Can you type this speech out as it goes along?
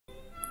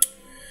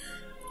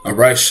All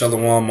right,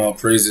 Shalom, all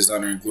praises,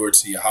 honor, and glory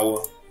to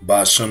Yahweh,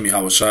 Ba'ashem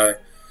Yahawashi,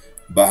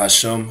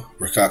 Bahashem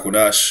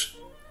Rakakodash.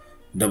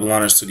 Double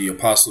honors to the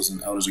apostles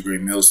and elders of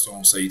Great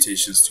Millstone.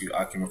 Salutations to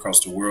Akim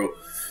across the world,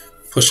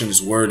 pushing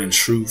his word in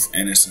truth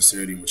and in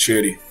sincerity and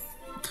maturity.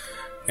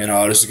 And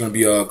this is going to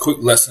be a quick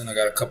lesson. I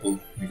got a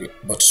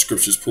bunch of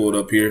scriptures pulled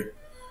up here.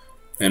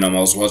 And I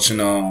was watching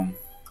the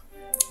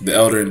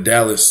elder in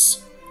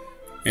Dallas,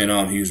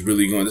 and he was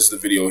really going, this is the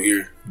video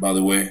here, by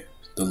the way.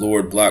 The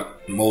Lord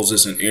blocked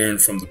Moses and Aaron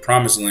from the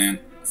promised land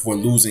for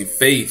losing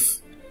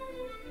faith.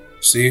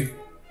 See?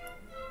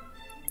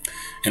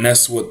 And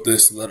that's what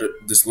this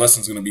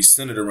lesson is going to be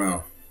centered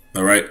around.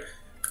 All right?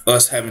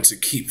 Us having to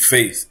keep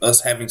faith.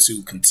 Us having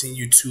to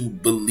continue to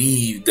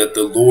believe that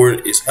the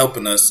Lord is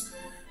helping us.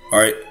 All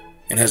right?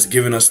 And has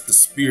given us the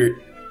spirit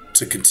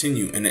to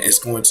continue. And it's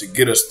going to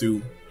get us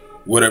through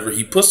whatever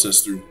he puts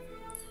us through.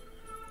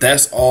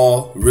 That's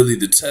all really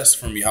the test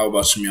for me. How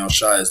about Shemiel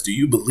Shai is, do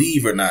you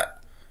believe or not?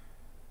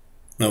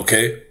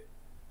 Okay?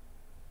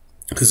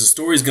 Because the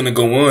story is going to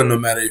go on no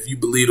matter if you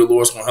believe the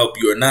Lord's going to help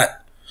you or not.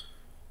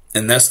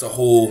 And that's the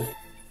whole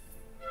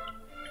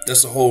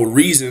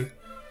reason,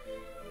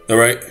 all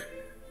right,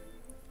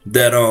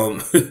 that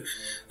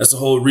that's the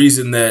whole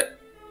reason that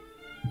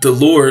the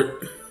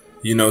Lord,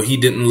 he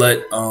didn't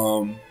let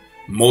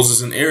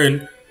Moses and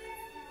Aaron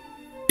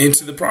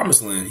into the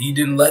promised land. He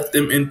didn't let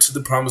them into the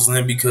promised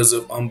land because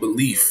of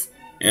unbelief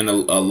and a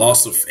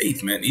loss of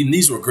faith, man. Even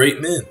these were great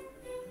men.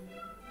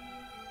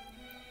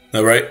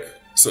 All right.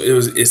 So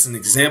it's an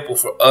example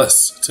for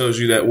us. It tells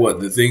you that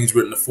the things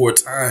written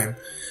aforetime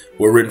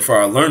were written for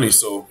our learning.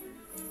 So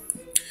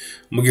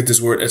I'm going to get this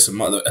word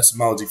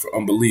etymology for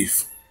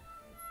unbelief.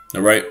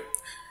 All right.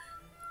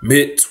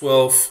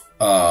 Mid-12th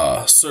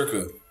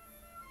circa.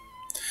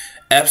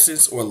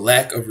 Absence or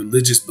lack of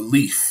religious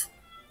belief.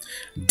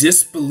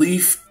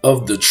 Disbelief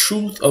of the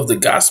truth of the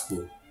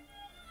gospel.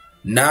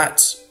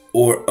 Not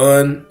or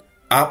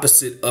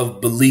opposite of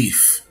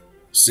belief.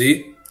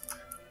 See?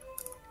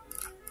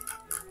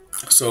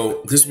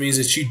 So this means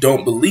that you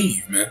don't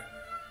believe, man.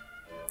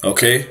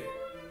 Okay?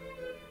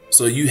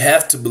 So you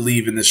have to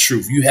believe in this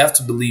truth. You have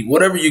to believe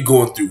whatever you're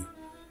going through.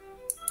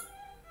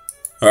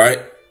 All right?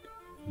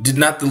 Did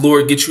not the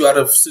Lord get you out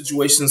of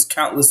situations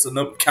countless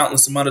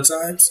amount of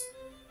times?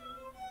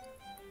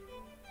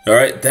 All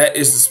right? That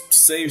is the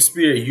same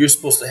spirit you're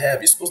supposed to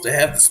have. You're supposed to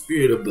have the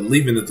spirit of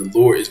believing that the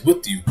Lord is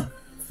with you,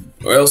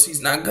 or else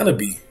he's not going to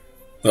be.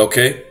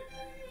 Okay?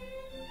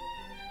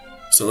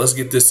 So let's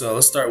get this.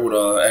 Let's start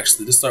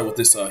with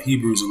this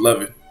Hebrews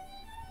 11.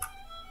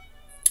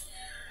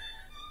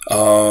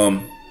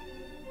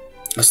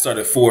 Let's start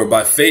at 4.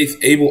 By faith,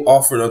 Abel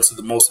offered unto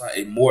the Most High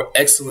a more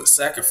excellent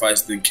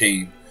sacrifice than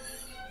Cain,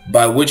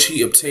 by which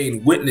he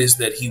obtained witness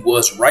that he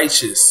was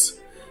righteous,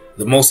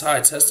 the Most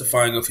High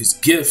testifying of his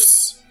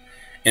gifts,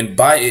 and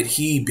by it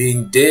he,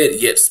 being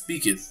dead, yet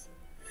speaketh.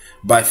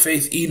 By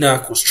faith,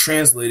 Enoch was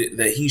translated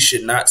that he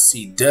should not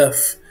see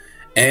death,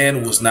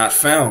 and was not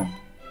found.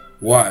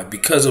 Why?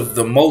 Because of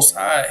the Most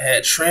High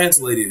had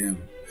translated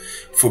him.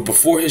 For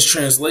before his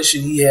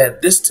translation, he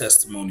had this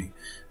testimony,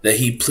 that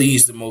he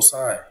pleased the Most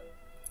High.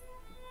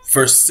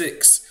 Verse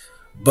 6,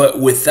 but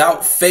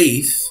without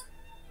faith,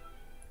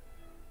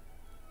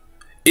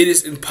 it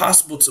is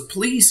impossible to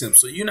please him.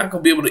 So you're not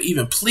going to be able to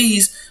even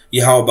please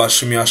Yahweh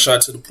Shemiel Shai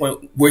to the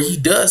point where he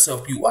does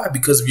help you. Why?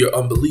 Because of your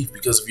unbelief,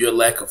 because of your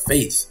lack of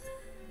faith.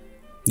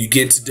 You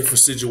get into different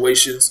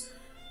situations,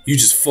 you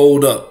just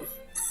fold up.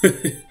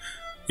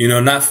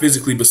 Not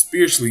physically, but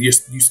spiritually,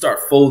 you start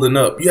folding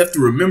up. You have to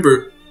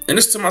remember, and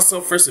this to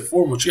myself first and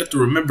foremost, you have to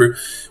remember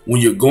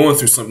when you're going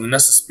through something. And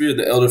that's the spirit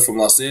the elder from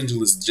Los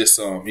Angeles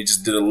he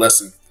just did a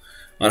lesson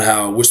on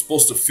how we're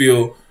supposed to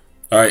feel,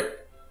 all right,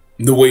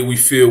 the way we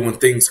feel when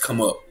things come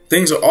up.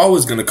 Things are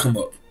always going to come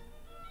up.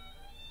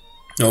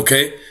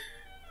 Okay?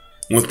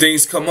 When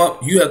things come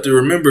up, you have to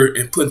remember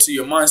and put into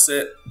your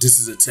mindset, this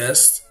is a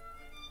test.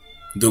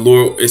 The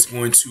Lord is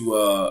going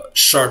to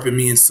sharpen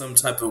me in some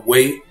type of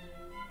way.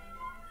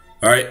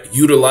 All right,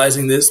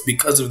 utilizing this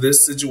because of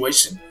this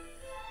situation.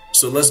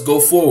 So let's go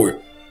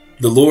forward.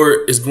 The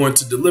Lord is going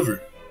to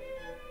deliver.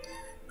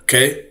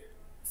 Okay?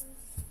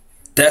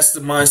 That's the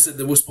mindset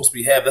that we're supposed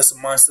to have. That's a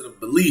mindset of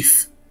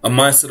belief, a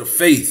mindset of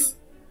faith.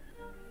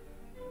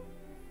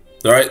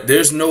 All right,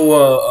 there's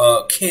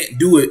no can't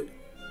do it.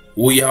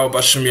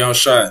 Yahweh Shemiel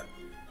Shai.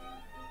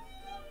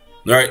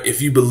 All right,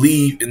 if you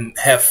believe and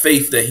have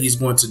faith that he's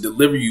going to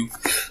deliver you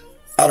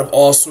out of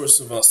all sorts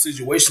of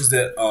situations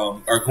that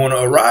are going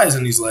to arise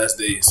in these last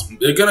days.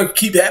 They're going to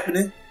keep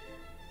happening.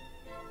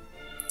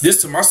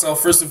 This to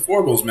myself first and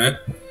foremost, man.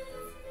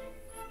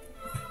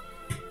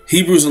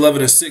 Hebrews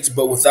 11:6,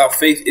 but without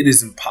faith it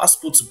is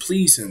impossible to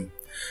please him.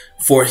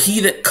 For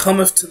he that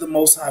cometh to the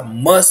Most High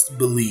must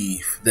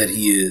believe that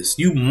he is.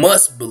 You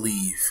must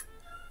believe.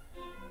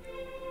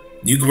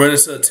 You can run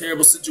into a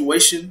terrible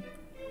situation.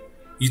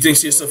 You think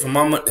to yourself, am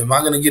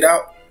I going to get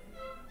out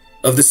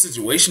of this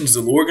situation? Is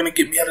the Lord going to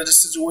get me out of this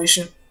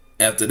situation?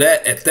 After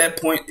that, at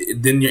that point,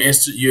 then your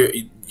answer,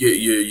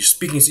 you're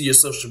speaking to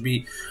yourself should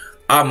be,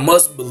 I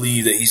must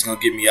believe that he's going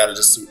to get me out of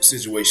this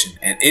situation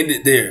and end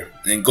it there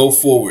and go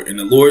forward. And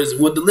the Lord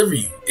will deliver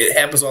you. It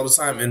happens all the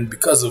time. And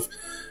because of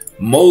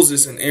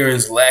Moses and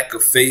Aaron's lack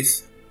of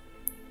faith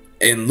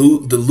and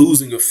the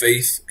losing of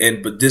faith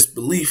and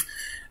disbelief,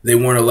 they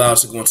weren't allowed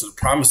to go into the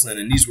promised land.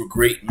 And these were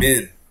great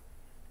men.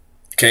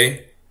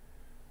 Okay.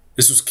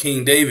 This was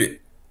King David.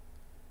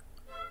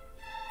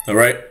 All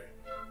right.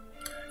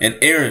 And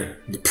Aaron,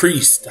 the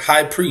priest, the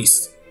high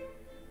priest.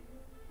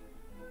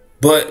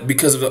 But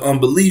because of the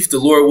unbelief, the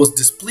Lord was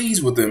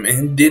displeased with them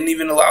and didn't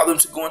even allow them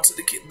to go into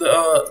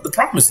the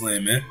promised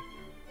land, man.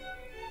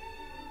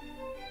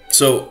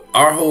 So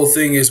our whole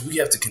thing is we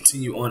have to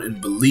continue on in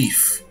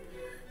belief.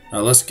 Now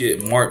let's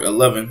get Mark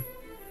 11.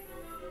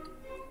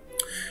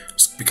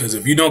 Because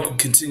if you don't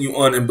continue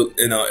on,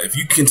 if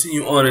you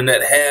continue on in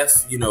that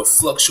half,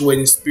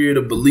 fluctuating spirit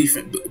of belief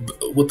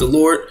with the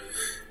Lord,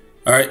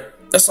 all right,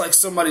 that's like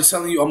somebody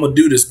telling you, I'm going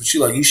to do this, but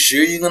you're like, you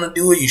sure you're going to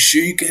do it? You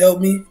sure you can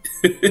help me?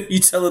 You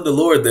telling the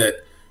Lord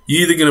that.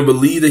 You're either going to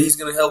believe that he's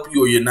going to help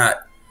you or you're not.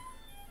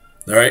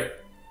 All right?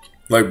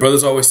 Like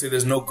brothers always say,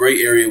 there's no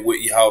gray area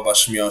with Yahweh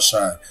B'Shem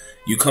Yahushai.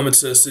 You come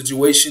into a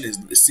situation,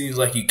 it seems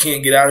like you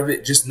can't get out of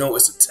it. Just know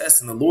it's a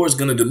test and the Lord's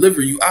going to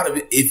deliver you out of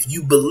it if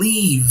you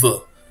believe.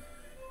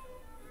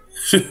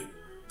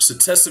 It's a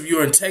test of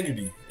your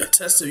integrity, a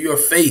test of your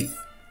faith.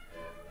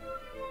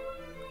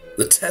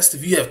 The test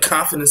if you have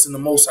confidence in the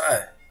Most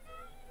High.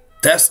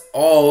 That's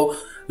all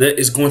that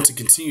is going to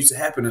continue to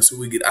happen until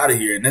we get out of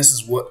here. And this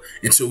is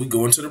until we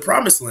go into the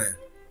promised land.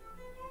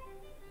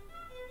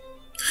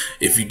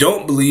 If you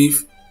don't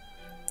believe,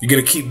 you're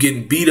going to keep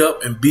getting beat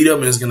up, and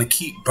it's going to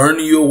keep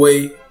burning you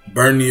away.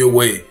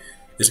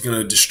 It's going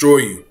to destroy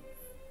you.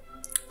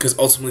 Because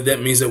ultimately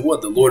that means that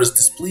what? The Lord is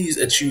displeased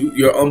at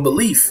your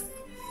unbelief.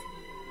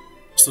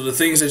 So the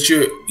things that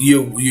you're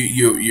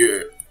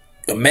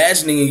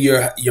imagining in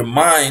your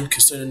mind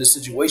concerning the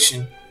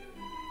situation,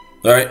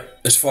 all right,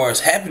 as far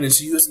as happening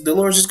to you, the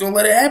Lord's just going to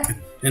let it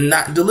happen and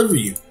not deliver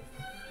you.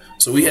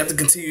 So we have to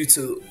continue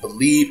to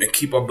believe and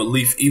keep our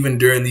belief even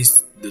during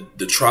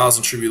the trials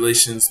and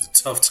tribulations, the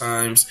tough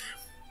times.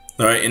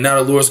 All right. And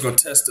now the Lord's going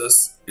to test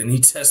us, and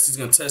he's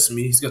going to test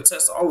me. He's going to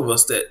test all of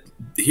us that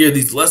hear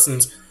these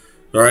lessons.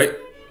 All right.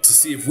 To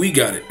see if we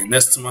got it. And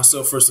that's to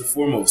myself first and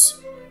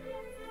foremost.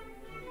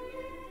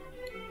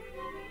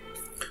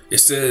 It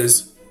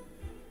says,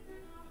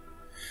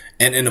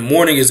 and in the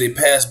morning as they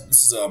passed,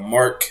 this is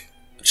Mark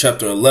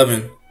chapter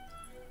 11.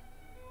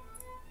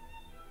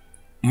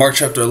 Mark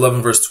chapter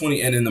 11, verse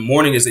 20. And in the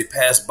morning as they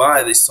passed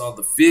by, they saw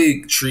the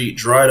fig tree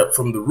dried up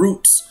from the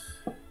roots.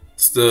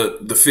 It's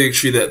the fig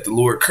tree that the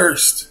Lord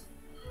cursed.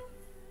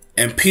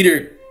 And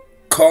Peter,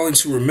 calling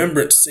to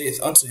remembrance,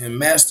 saith unto him,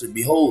 Master,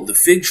 behold, the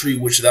fig tree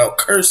which thou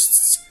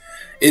cursedst,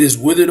 it is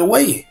withered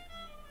away.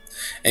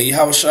 And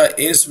Yahushua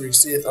answering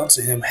saith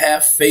unto him,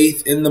 Have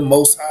faith in the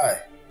Most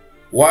High.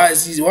 Why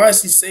is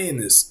he saying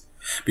this?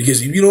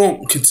 Because if you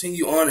don't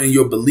continue on in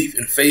your belief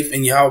and faith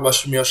in Yahweh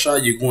B'Shem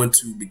Yahushua, you're going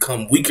to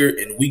become weaker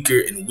and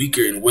weaker and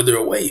weaker and wither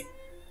away.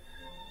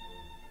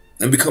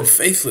 And become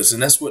faithless.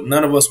 And that's what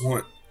none of us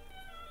want.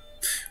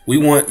 We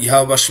want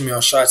Yahweh B'Shem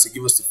Yahushua to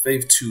give us the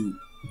faith to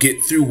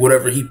get through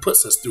whatever he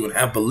puts us through and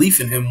have belief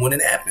in him when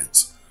it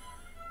happens.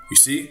 You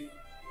see?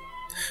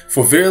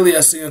 For verily I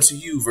say unto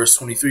you, verse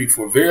 23,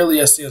 for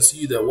verily I say unto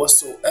you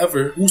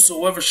that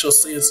whosoever shall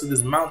say unto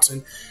this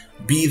mountain,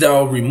 Be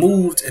thou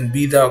removed, and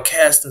be thou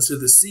cast into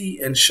the sea,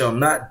 and shall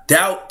not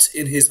doubt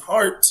in his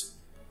heart,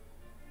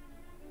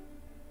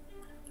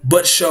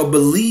 but shall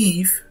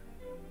believe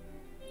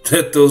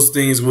that those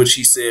things which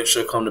he saith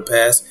shall come to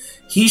pass,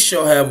 he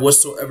shall have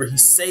whatsoever he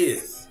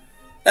saith.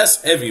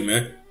 That's heavy,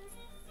 man.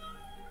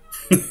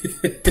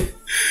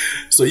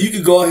 So you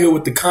can go out here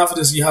with the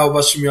confidence in Yahweh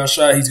B'Shem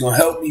Yahushua. He's going to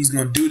help me. He's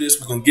going to do this.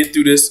 We're going to get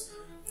through this.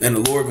 And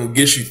the Lord going to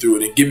get you through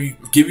it and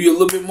give you a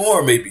little bit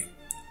more, maybe.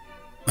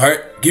 All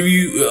right. Give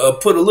you,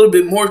 put a little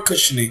bit more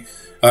cushioning,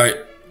 all right,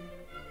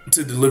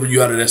 to deliver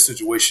you out of that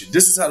situation.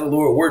 This is how the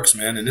Lord works,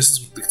 man. And this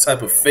is the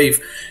type of faith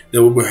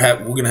that we're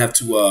going to have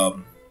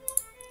to,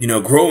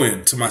 grow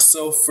in. To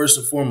myself, first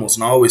and foremost.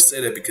 And I always say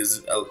that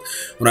because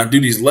when I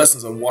do these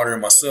lessons, I'm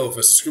watering myself.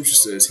 As the scripture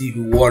says, he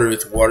who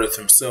watereth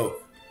himself.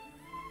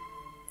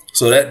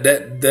 So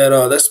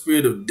that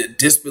spirit of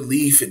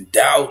disbelief and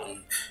doubt,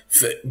 and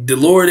the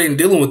Lord ain't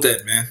dealing with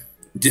that, man.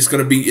 It's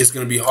gonna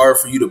be hard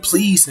for you to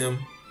please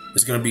him.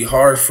 It's gonna be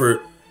hard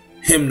for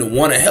him to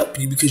want to help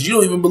you because you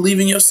don't even believe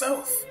in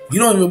yourself. You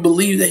don't even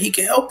believe that he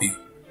can help you.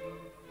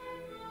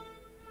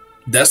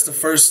 That's the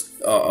first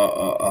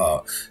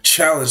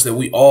challenge that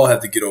we all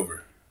have to get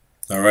over.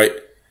 All right,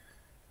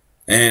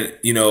 and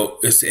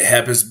it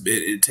happens.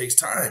 It takes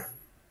time.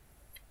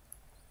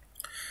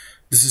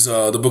 This is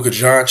the book of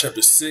John,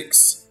 chapter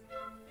 6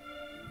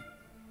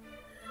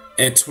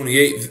 and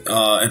 28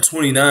 and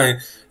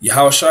 29.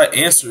 Yahushua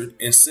answered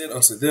and said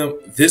unto them,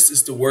 This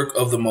is the work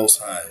of the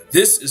Most High.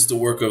 This is the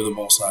work of the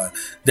Most High,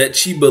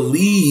 that ye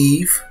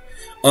believe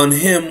on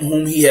him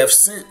whom he hath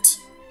sent.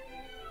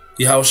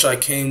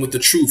 Yahushua came with the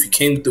truth. He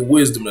came with the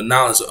wisdom, the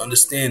knowledge, the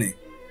understanding,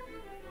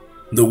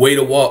 the way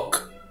to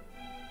walk.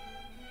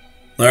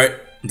 All right.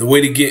 The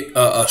way to get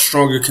a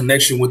stronger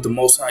connection with the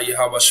Most High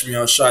Yahweh Shem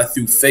Yahushua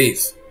through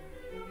faith,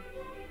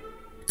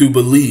 through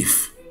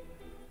belief.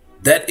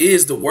 That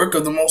is the work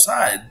of the Most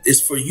High.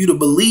 It's for you to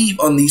believe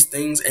on these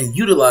things and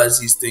utilize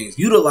these things.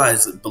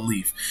 Utilize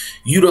belief.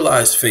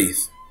 Utilize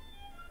faith.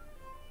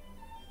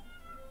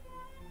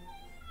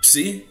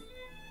 See?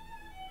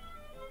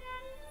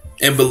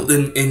 And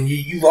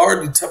we've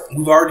already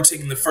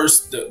taken the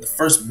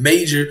first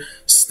major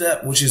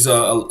step, which is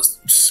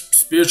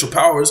spiritual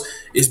powers,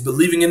 is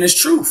believing in this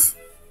truth.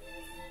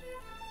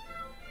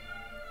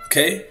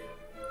 Okay,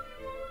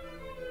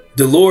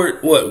 the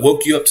Lord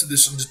woke you up to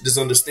this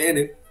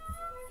understanding.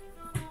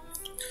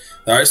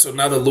 All right, so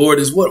now the Lord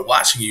is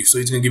watching you. So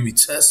He's gonna give you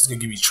tests, He's gonna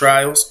give you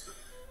trials.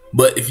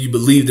 But if you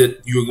believe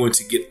that you are going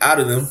to get out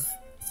of them,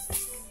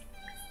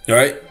 all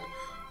right,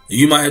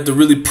 you might have to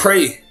really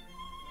pray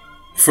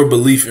for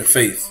belief and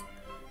faith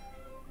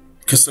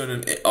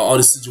concerning all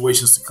the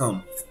situations to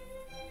come.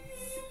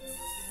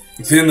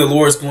 Then the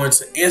Lord is going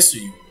to answer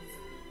you.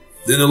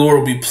 Then the Lord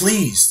will be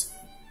pleased.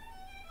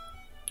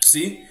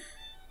 See?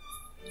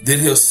 Then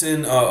He'll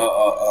send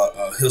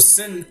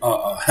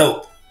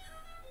help.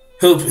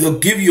 He'll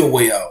give you a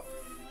way out.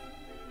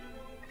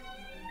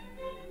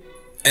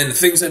 And the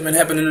things that have been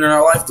happening in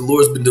our life, the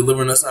Lord's been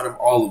delivering us out of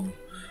all of them.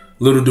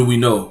 Little do we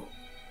know.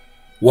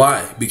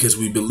 Why? Because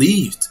we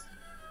believed.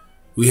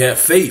 We have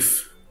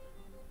faith.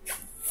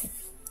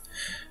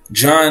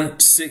 John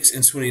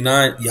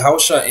 6:29,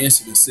 Yahushua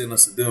answered and said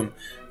unto them,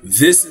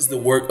 this is the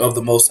work of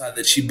the Most High,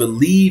 that ye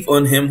believe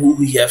on Him who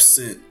He hath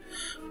sent.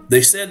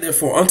 They said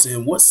therefore unto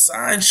Him, what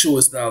sign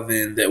showest thou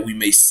then, that we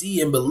may see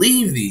and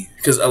believe thee?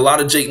 Because a lot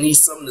of Jake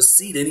needs something to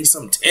see. They need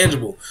something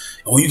tangible.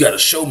 Oh, you got to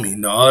show me.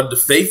 No, the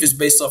faith is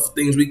based off of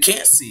things we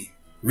can't see.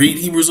 Read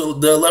Hebrews the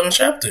 11th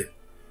chapter.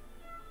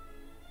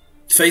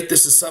 Faith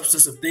is the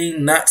substance of things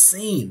not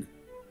seen.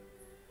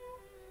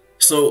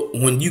 So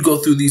when you go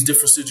through these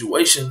different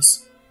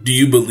situations, do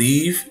you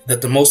believe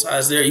that the Most High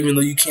is there even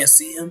though you can't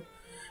see Him?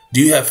 Do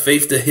you have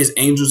faith that His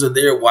angels are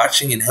there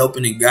watching and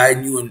helping and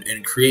guiding you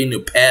and creating a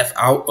path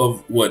out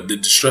of the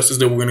distresses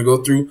that we're going to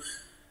go through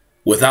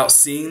without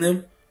seeing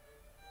them?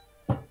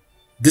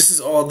 This is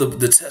all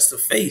the test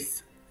of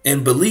faith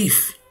and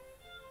belief.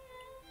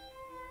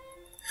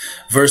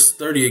 Verse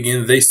 30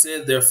 again, they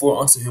said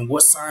therefore unto Him,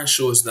 what sign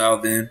showest thou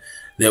then,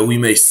 that we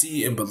may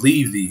see and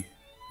believe thee?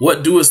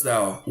 What doest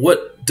thou?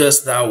 What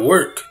dost thou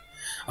work?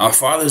 Our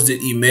fathers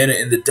did eat manna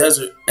in the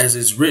desert, as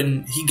is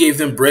written, He gave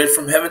them bread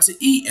from heaven to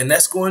eat. And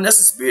that's the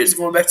spirit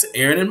going back to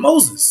Aaron and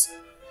Moses.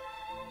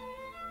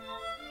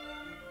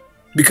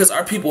 Because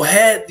our people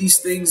had these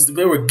things,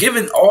 they were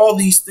given all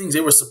these things.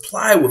 They were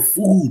supplied with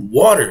food,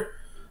 water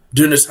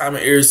during the time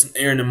of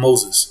Aaron and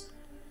Moses.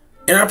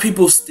 And our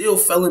people still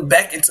fell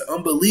back into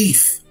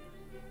unbelief.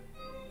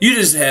 You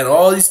just had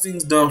all these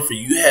things done for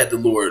you. You had the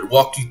Lord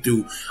walk you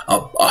through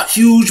a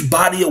huge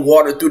body of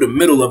water through the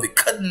middle of it,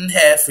 cut in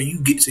half for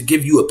you to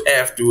give you a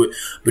path through it.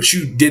 But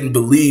you didn't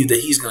believe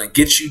that He's going to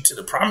get you to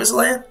the promised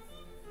land.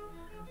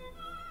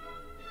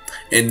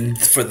 And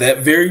for that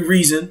very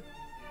reason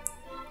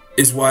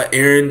is why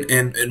Aaron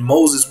and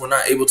Moses were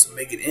not able to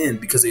make it in,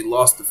 because they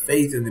lost the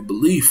faith and the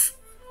belief.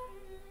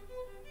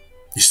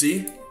 You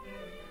see?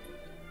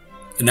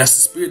 And that's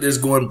the spirit that's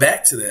going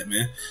back to that,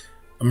 man.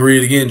 I'm going to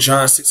read it again.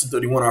 John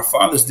 6:31. Our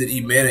fathers did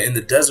eat manna in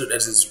the desert,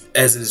 as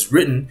it is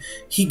written,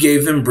 He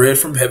gave them bread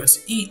from heaven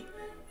to eat.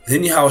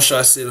 Then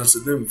Yahushua said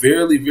unto them,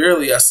 verily,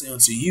 verily, I say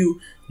unto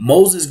you,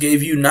 Moses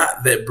gave you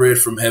not that bread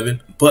from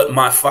heaven, but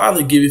my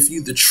Father giveth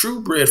you the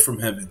true bread from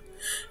heaven.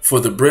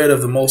 For the bread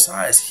of the Most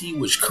High is He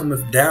which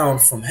cometh down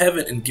from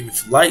heaven and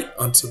giveth light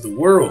unto the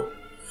world.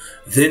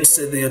 Then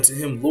said they unto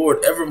Him,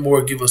 Lord,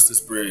 evermore give us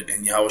this bread.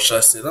 And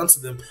Yahushua said unto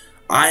them,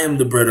 I am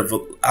the bread of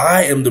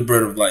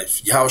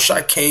life.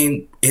 Yahushua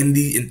came in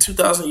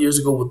 2,000 years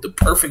ago with the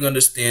perfect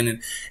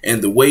understanding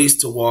and the ways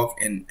to walk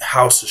and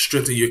how to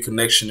strengthen your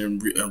connection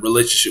and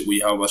relationship with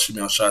Yahweh Shem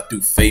Yahushua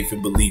through faith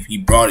and belief. He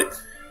brought it.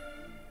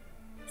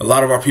 A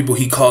lot of our people,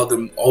 He called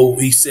them,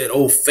 He said,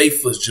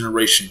 faithless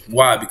generation.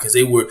 Why? Because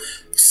they were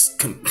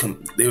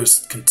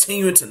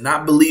continuing to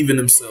not believe in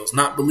themselves,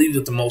 not believe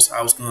that the Most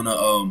High was going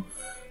to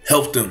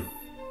help them,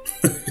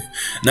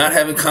 not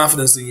having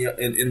confidence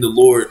in the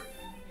Lord.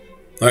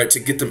 All right,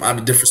 to get them out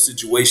of different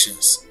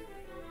situations.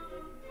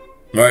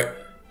 All right,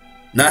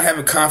 not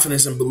having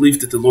confidence and belief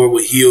that the Lord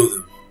will heal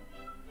them.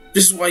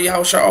 This is why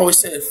Yahushua always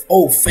said,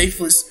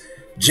 faithless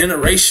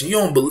generation. You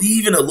don't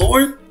believe in the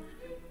Lord?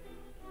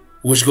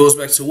 Which goes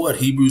back to what?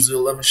 Hebrews the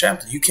 11th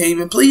chapter. You can't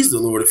even please the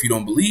Lord if you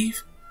don't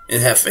believe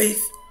and have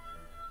faith.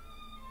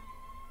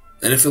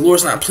 And if the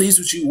Lord's not pleased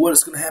with you, what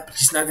is going to happen?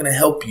 He's not going to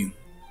help you.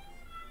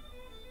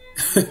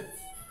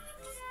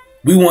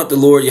 We want the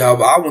Lord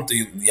Yahweh. I want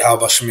the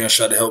Yahweh Shem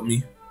Yahushua to help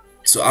me.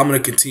 So I'm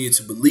going to continue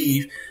to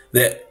believe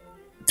that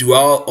through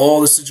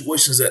all the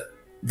situations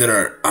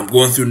that I'm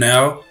going through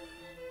now,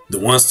 the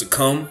ones to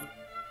come,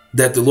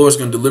 that the Lord's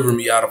going to deliver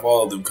me out of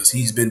all of them, because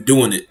He's been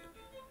doing it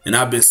and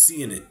I've been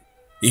seeing it.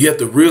 And you have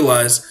to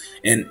realize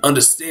and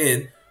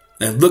understand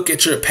and look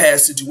at your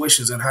past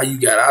situations and how you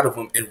got out of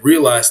them and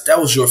realize that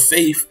was your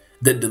faith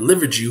that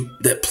delivered you,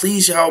 that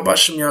pleased Yahweh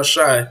B'Shem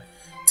Yahushai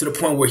to the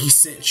point where he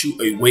sent you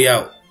a way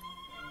out.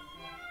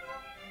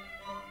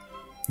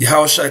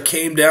 Yahushua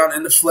came down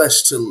in the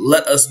flesh to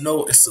let us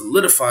know and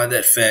solidify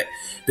that fact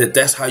that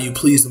that's how you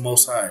please the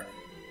Most High.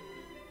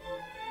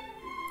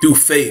 Through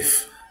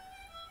faith.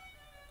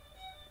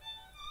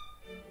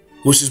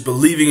 Which is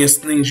believing in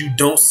things you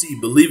don't see.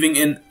 Believing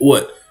in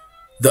what?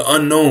 The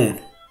unknown.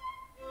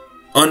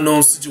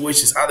 Unknown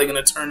situations. How they're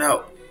going to turn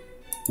out.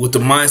 With the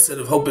mindset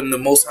of hoping the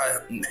Most High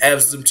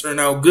has them turn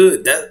out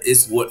good. That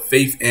is what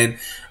faith and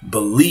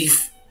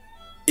belief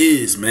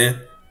is,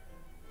 man.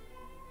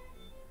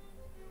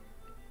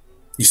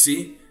 You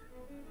see?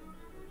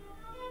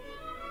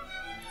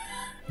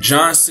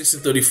 John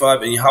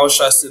 6:35, and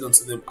Yahushua said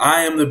unto them,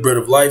 I am the bread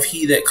of life.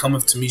 He that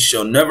cometh to me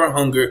shall never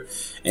hunger,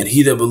 and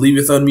he that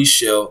believeth on me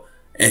shall,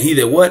 and he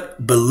that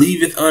what?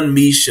 Believeth on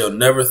me shall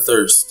never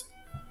thirst.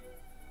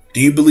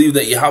 Do you believe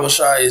that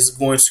Yahushua is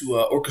going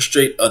to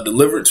orchestrate a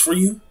deliverance for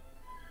you?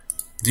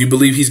 Do you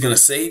believe he's going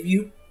to save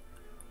you?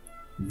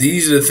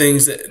 These are the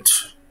things that,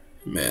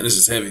 man, this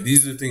is heavy.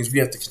 These are the things we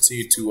have to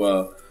continue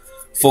to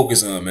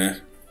focus on,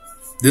 man.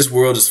 This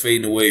world is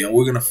fading away, and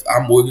we're gonna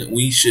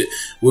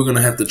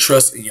have to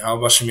trust in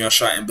Yahweh B'Shem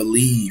Yahushua and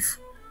believe.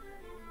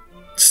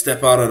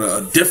 Step out on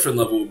a different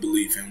level of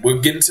belief, and we're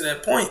getting to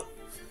that point.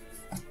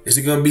 Is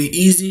it gonna be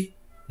easy?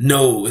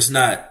 No, it's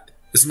not.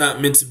 It's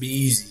not meant to be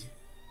easy.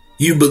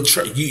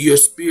 Your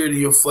spirit and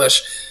your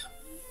flesh,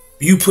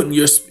 you putting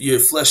your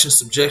flesh in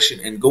subjection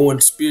and going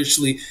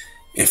spiritually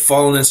and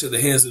falling into the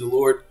hands of the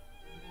Lord.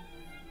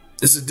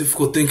 It's a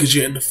difficult thing because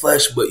you're in the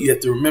flesh, but you have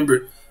to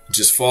remember,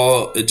 just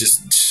fall.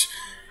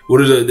 What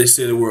do they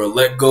say in the world?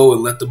 Let go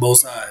and let the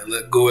Most High.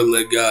 Let go and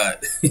let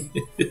God.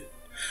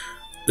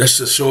 That's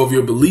a show of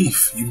your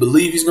belief. You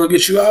believe he's going to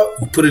get you out.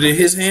 You put it in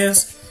his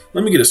hands.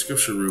 Let me get a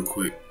scripture real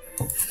quick.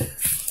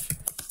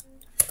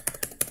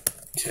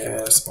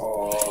 Cast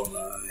all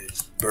thy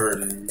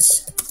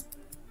burdens.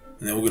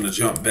 And then we're going to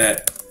jump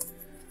back.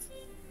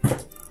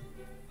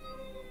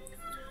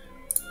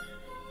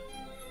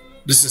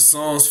 This is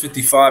Psalms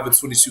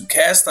 55:22.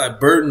 Cast thy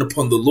burden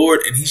upon the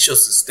Lord, and he shall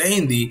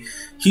sustain thee.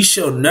 He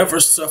shall never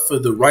suffer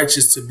the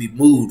righteous to be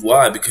moved.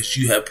 Why? Because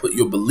you have put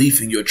your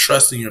belief and your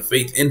trust and your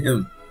faith in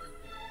him.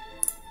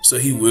 So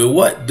he will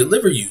what?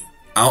 Deliver you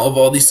out of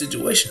all these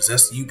situations.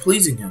 That's you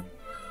pleasing him.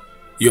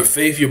 Your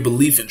faith, your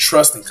belief, and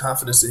trust and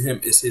confidence in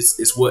him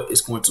is what is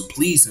going to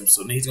please him.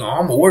 So then he's going,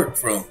 I'm going to work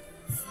for him.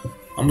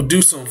 I'm going to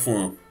do something for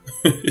him.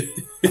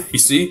 You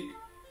see?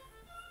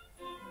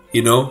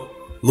 You know?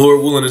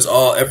 Lord willing is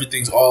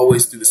everything's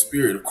always through the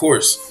Spirit, of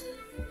course.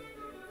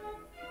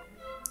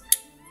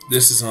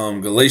 This is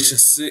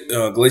Galatians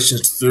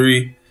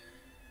 3.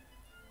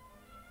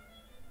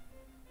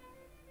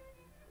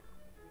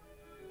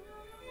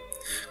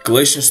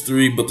 Galatians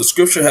 3, but the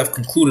scripture have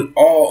concluded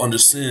all under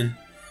sin,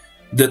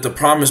 that the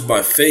promise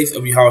by faith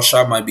of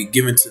Yahushua might be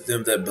given to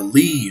them that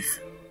believe.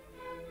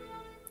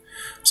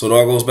 So it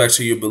all goes back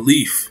to your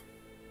belief.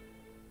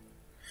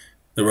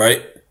 All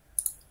right? Let's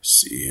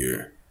see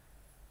here.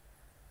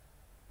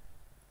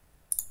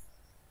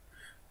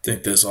 I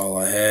think that's all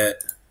I had.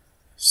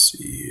 Let's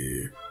see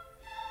here.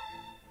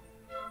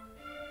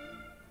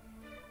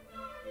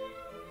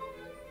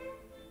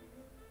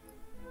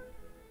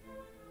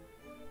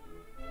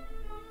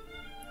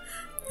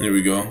 There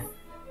we go.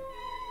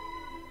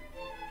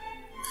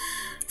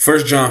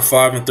 1 John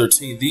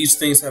 5:13. These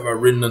things have I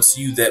written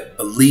unto you that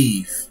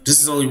believe. This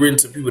is only written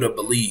to people that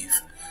believe.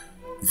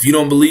 If you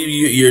don't believe,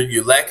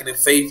 you're lacking in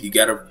faith. You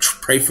got to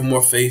pray for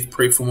more faith,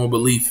 pray for more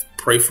belief,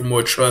 pray for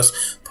more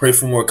trust, pray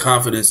for more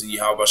confidence in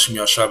Yahweh B'Shem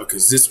Yahushua,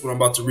 because this, what I'm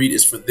about to read,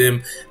 is for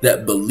them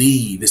that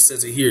believe. It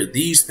says it here.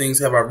 These things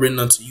have I written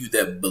unto you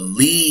that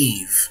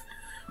believe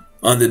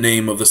on the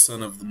name of the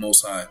Son of the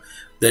Most High,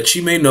 that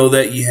ye may know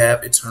that ye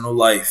have eternal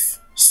life.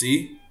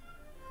 See?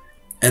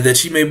 And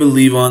that ye may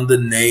believe on the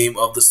name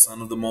of the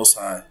Son of the Most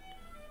High.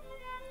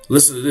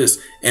 Listen to this.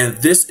 And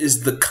this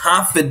is the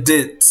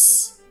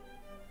confidence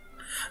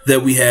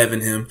that we have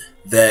in him,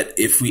 that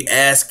if we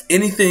ask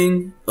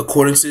anything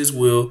according to his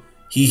will,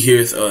 he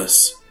heareth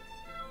us.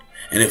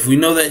 And if we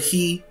know that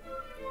he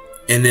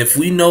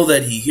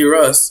hear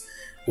us,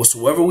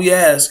 whatsoever we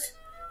ask,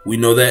 we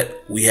know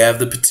that we have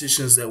the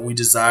petitions that we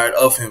desired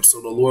of him. So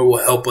the Lord will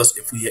help us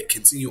if we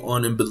continue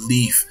on in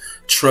belief,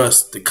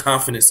 trust, the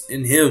confidence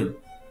in him.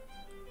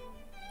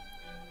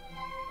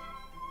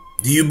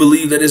 Do you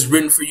believe that it's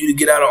written for you to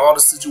get out of all the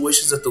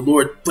situations that the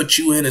Lord put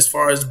you in as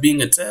far as being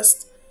a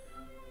test?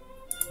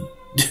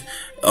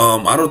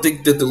 I don't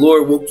think that the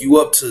Lord woke you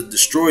up to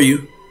destroy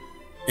you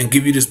and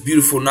give you this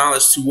beautiful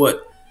knowledge to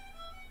what?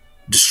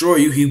 Destroy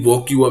you. He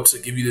woke you up to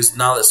give you this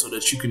knowledge so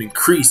that you can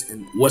increase.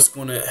 And what's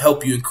going to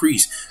help you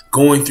increase?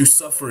 Going through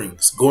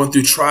sufferings, going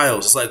through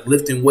trials. It's like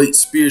lifting weights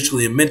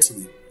spiritually and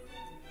mentally.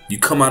 You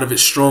come out of it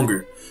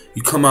stronger.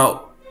 You come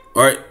out,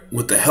 all right,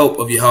 with the help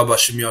of Yahweh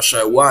B'Shem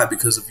Yahushua. Why?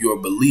 Because of your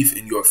belief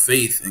and your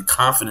faith and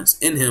confidence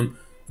in him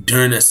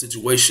during that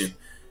situation.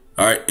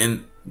 All right.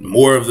 And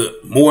more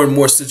and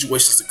more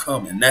situations to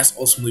come, and that's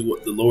ultimately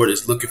what the Lord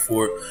is looking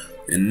for,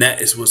 and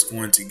that is what's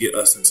going to get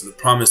us into the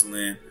promised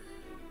land,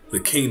 the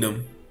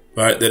kingdom,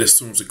 right, that is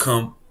soon to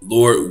come,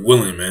 Lord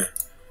willing, man.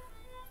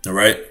 All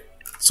right,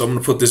 so I'm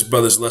gonna put this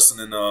brother's lesson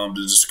in the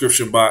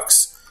description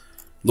box.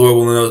 Lord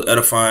willing,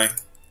 edifying.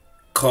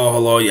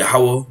 Call halal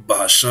Yahweh,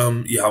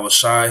 Bahasham, Yahweh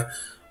Shai,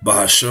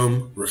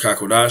 Bahasham,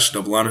 Rakakodash.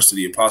 Double honors to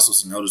the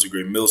apostles and elders of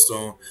Great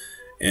Millstone.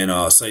 And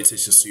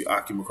salutations to you,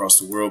 Akim, across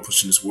the world,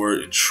 pushing this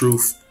word in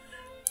truth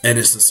and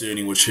in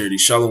sincerity with charity.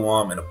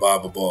 Shalom and a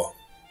Abba Ball.